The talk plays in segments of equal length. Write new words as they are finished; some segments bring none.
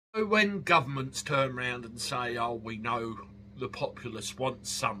When governments turn around and say, oh, we know the populace wants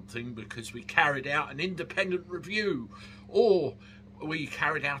something because we carried out an independent review, or we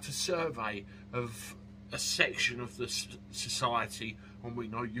carried out a survey of a section of the society and we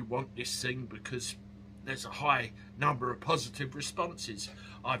know you want this thing because there's a high number of positive responses.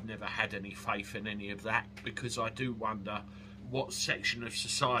 I've never had any faith in any of that, because I do wonder what section of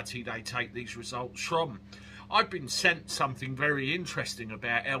society they take these results from. I've been sent something very interesting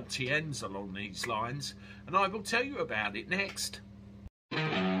about LTNs along these lines, and I will tell you about it next.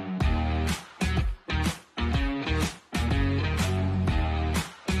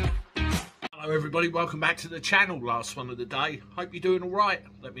 Hello everybody, welcome back to the channel. Last one of the day. Hope you're doing alright.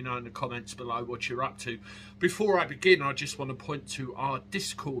 Let me know in the comments below what you're up to. Before I begin, I just want to point to our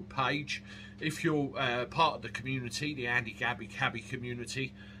Discord page. If you're part of the community, the Andy Gabby Cabby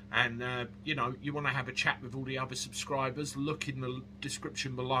community, and you know, you want to have a chat with all the other subscribers, look in the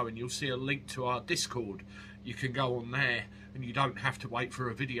description below and you'll see a link to our Discord. You can go on there and you don't have to wait for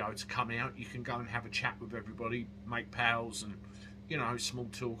a video to come out. You can go and have a chat with everybody, make pals, and you know, small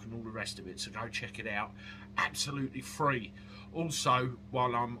talk and all the rest of it. So go check it out, absolutely free. Also,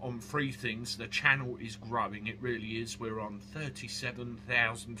 while I'm on free things, the channel is growing. It really is. We're on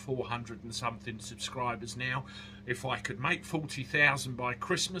 37,400 and something subscribers now. If I could make 40,000 by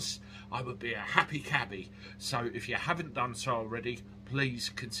Christmas, I would be a happy cabby. So if you haven't done so already,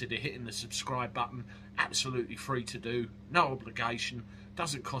 please consider hitting the subscribe button. Absolutely free to do, no obligation,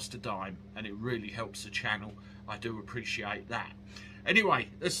 doesn't cost a dime, and it really helps the channel. I do appreciate that. Anyway,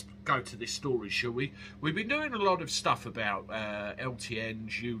 let's go to this story, shall we? We've been doing a lot of stuff about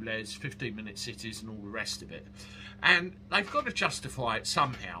LTNs, ULEZ, 15-minute cities and all the rest of it. And they've got to justify it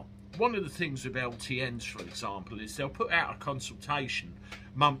somehow. One of the things with LTNs, for example, is they'll put out a consultation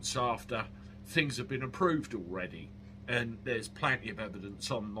months after things have been approved already. And there's plenty of evidence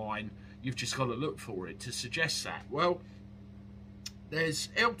online. You've just got to look for it to suggest that. Well, there's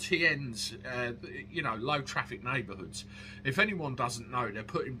LTNs, you know, low traffic neighbourhoods. If anyone doesn't know, they're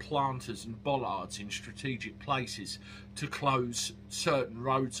putting planters and bollards in strategic places to close certain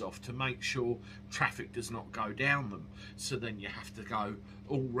roads off to make sure traffic does not go down them. So then you have to go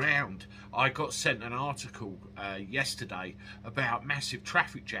all round. I got sent an article yesterday about massive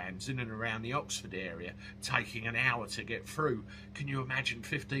traffic jams in and around the Oxford area, taking an hour to get through. Can you imagine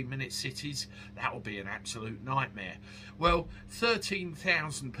 15-minute cities? That would be an absolute nightmare. Well,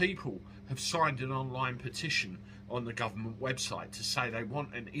 13,000 people have signed an online petition on the government website to say they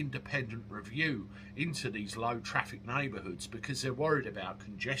want an independent review into these low traffic neighbourhoods because they're worried about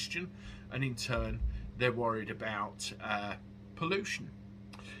congestion, and in turn they're worried about pollution.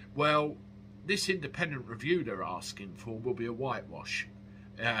 Well, this independent review they're asking for will be a whitewash.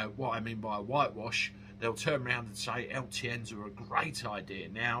 What I mean by a whitewash, they'll turn around and say LTNs are a great idea.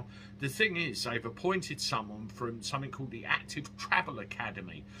 Now, the thing is, they've appointed someone from something called the Active Travel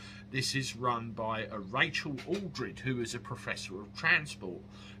Academy. This is run by a Rachel Aldred, who is a professor of transport,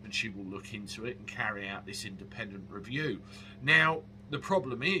 and she will look into it and carry out this independent review. Now, the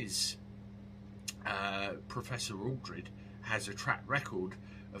problem is, Professor Aldred has a track record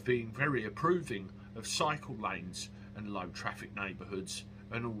of being very approving of cycle lanes and low traffic neighbourhoods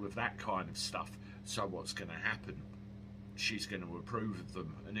and all of that kind of stuff. So what's going to happen? She's going to approve of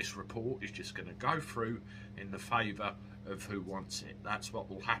them, and this report is just going to go through in the favour of who wants it. That's what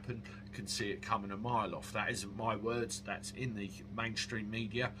will happen. You can see it coming a mile off. That isn't my words, that's in the mainstream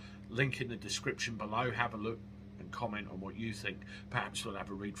media. Link in the description below. Have a look and comment on what you think. Perhaps we'll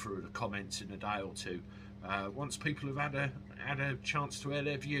have a read through the comments in a day or two, once people have had a chance to air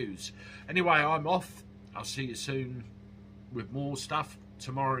their views. Anyway, I'm off. I'll see you soon with more stuff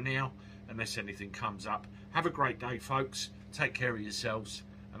tomorrow now, unless anything comes up. Have a great day, folks. Take care of yourselves,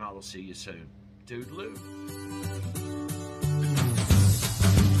 and I will see you soon. Toodaloo.